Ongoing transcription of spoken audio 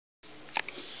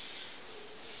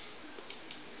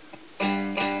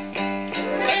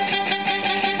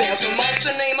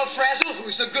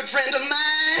good friend of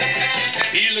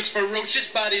mine. He looks ferocious,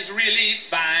 but he's really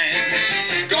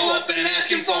fine. Go up and ask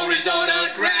him for his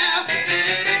autograph.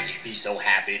 He's so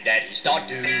happy that he starts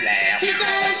to laugh. He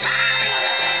goes,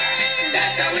 ah!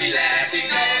 That's how he laughs. He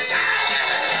goes,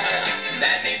 ah!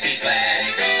 That means he's glad.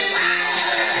 He goes, ah!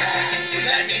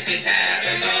 That means he's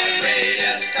having the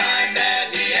greatest time that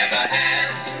he ever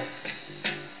had.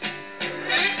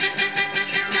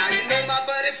 Now you know my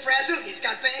buddy Frazzle, he's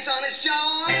got fangs on his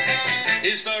jaw.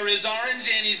 His fur is orange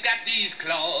and he's got these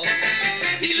claws.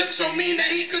 He looks so mean that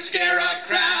he could scare a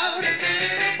crowd.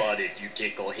 But if you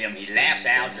tickle him, he laughs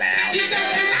out loud. He goes,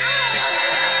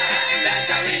 ah! That's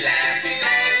how he laughs. He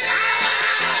goes,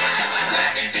 ah!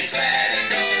 That means he's glad. He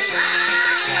goes,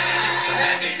 ah!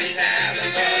 That means he's having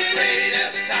the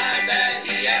greatest time that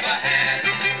he ever had.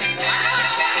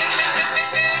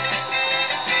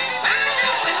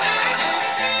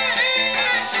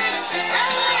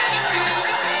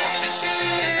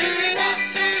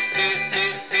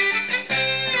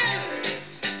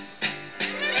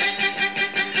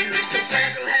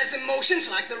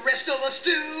 Like the rest of us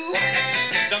do.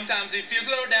 Sometimes he feels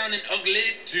low down and ugly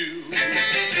too.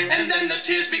 And then the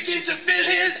tears begin to fill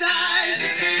his eyes.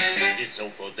 It's so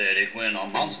pathetic when a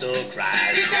monster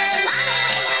cries. He goes, ah!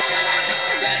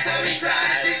 That's how he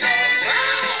cries. He goes,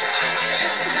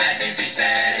 ah! That means he's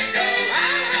sad. He goes,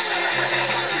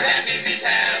 ah! That means he's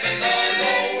having the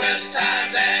lowest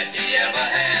time that he ever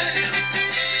had.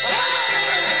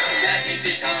 Ah! That means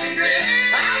he's hungry.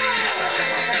 Ah!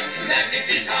 That means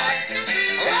he's hot.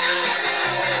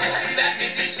 That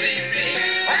means he's sleepy.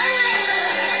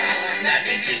 That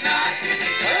means he's not.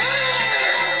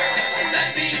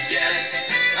 That means yes.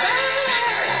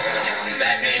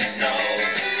 That means no.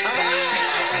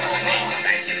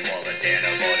 Thank you for the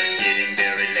dinner, but it's getting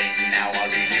very late and now I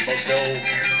really must go.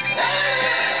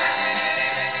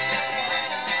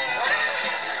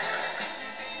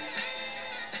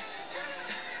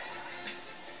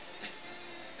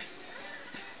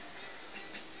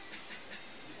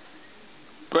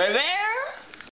 Brother!